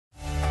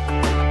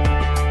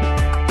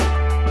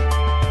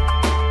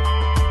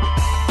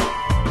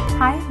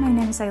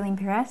is Eylene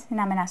Pirez, and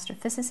I'm an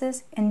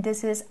astrophysicist, and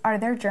this is Are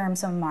There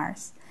Germs on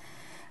Mars?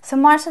 So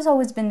Mars has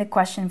always been the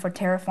question for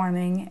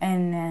terraforming,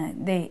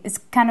 and it's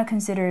kind of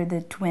considered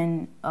the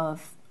twin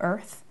of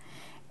Earth.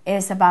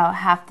 It's about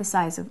half the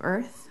size of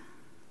Earth,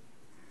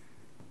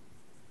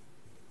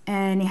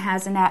 and it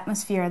has an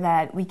atmosphere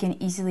that we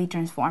can easily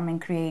transform and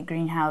create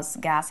greenhouse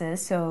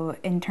gases. So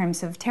in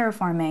terms of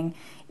terraforming,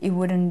 it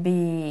wouldn't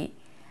be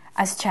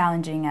as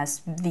challenging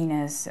as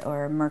Venus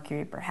or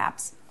Mercury,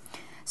 perhaps.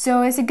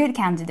 So it's a good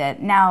candidate.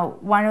 Now,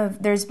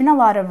 there's been a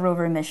lot of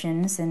rover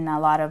missions and a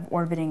lot of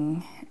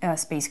orbiting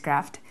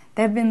spacecraft.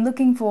 They've been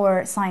looking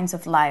for signs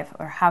of life,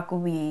 or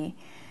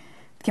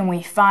can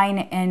we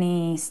find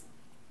any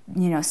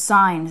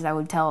signs that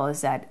would tell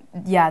us that,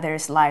 yeah,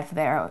 there's life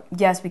there.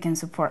 Yes, we can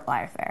support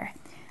life there.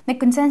 The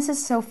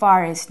consensus so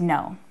far is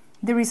no.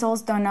 The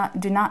results do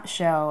not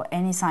show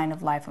any sign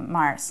of life on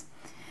Mars.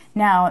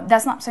 Now,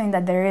 that's not saying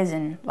that there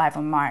isn't life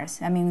on Mars.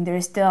 I mean,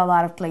 there's still a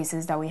lot of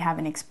places that we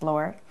haven't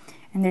explored,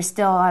 and there's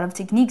still a lot of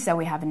techniques that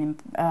we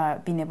haven't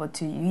been able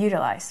to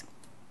utilize.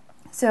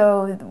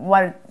 So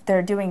what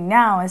they're doing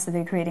now is that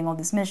they're creating all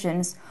these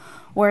missions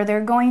where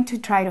they're going to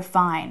try to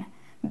find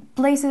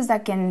places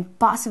that can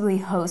possibly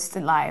host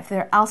life.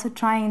 They're also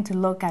trying to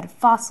look at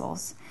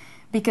fossils,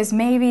 because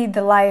maybe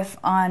the life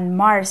on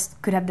Mars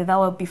could have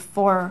developed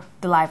before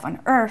the life on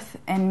Earth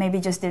and maybe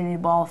just didn't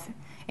evolve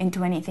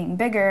into anything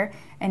bigger,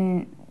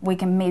 and we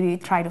can maybe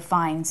try to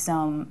find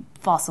some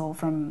fossil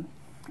from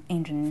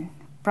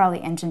probably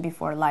ancient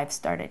before life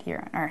started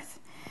here on Earth.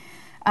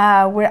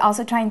 We're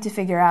also trying to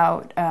figure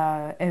out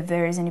if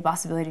there is any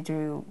possibility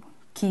to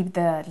keep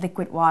the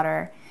liquid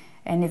water,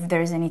 and if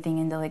there's anything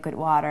in the liquid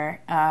water.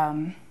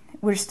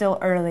 We're still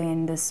early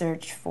in the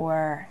search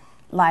for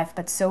life,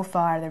 but so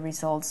far the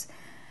results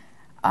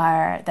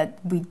are that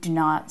we do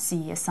not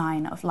see a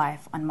sign of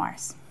life on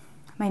Mars.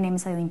 My name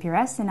is Eylene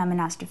Pirez, and I'm an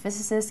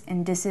astrophysicist,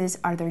 and this is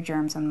Are There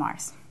Germs on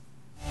Mars?